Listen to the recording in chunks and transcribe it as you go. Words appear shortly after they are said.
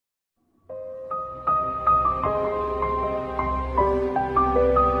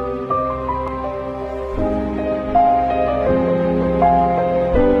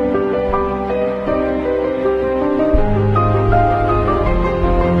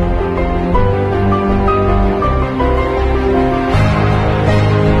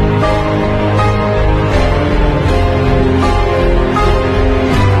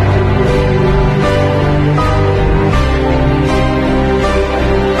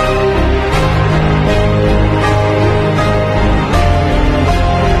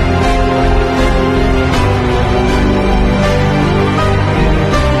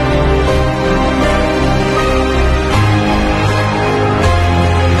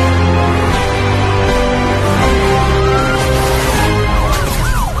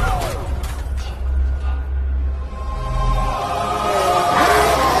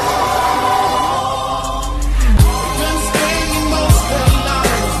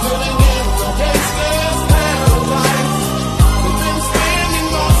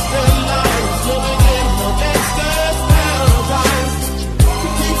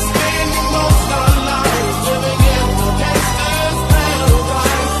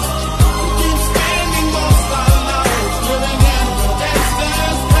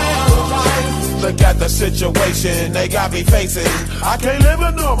situation they got me facing. I can't live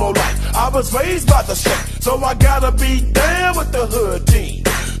a normal life, I was raised by the state, so I gotta be down with the hood team.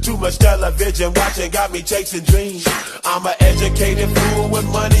 Too much television watching got me chasing dreams. I'm an educated fool with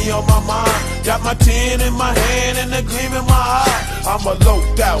money on my mind. Got my tin in my hand and a gleam in my eye. I'm a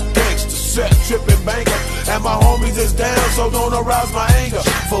loped out gangster, set tripping banker, and my homies is down, so don't arouse my anger.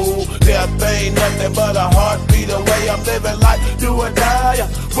 Fool, death ain't nothing but a heartbeat away. I'm living life, do or die.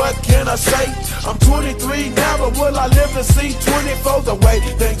 What can I say? I'm 23 now, but will I live to see 24? The way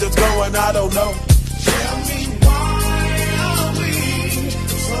things is going, I don't know. Tell me why are we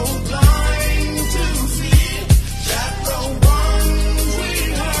so blind to see that the ones we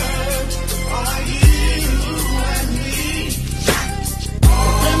hurt are you and me?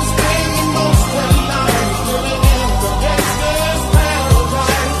 We've been spending most of our lives living in the gangsta's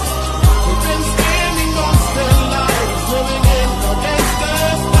paradise. We've been spending most of our lives living in the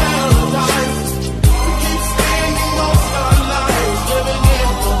gangsta's paradise. We keep spending most of our lives living in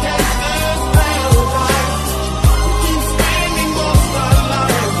the gangsta's paradise. We keep spending most of our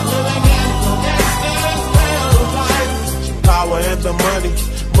lives living in the gangsta's paradise. Power and the money,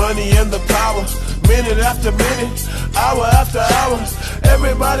 money and the power. Minute after minute, hour after hour,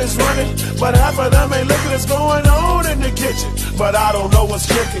 everybody's running, but half of them ain't looking what's going on in the kitchen. But I don't know what's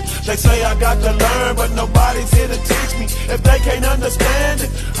cooking. They say I got to learn, but nobody's here to teach me. If they can't understand it,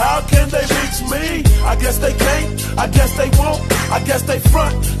 how can they reach me? I guess they can't, I guess they won't, I guess they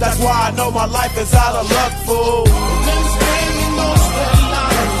front. That's why I know my life is out of luck, fool. We've been spending most of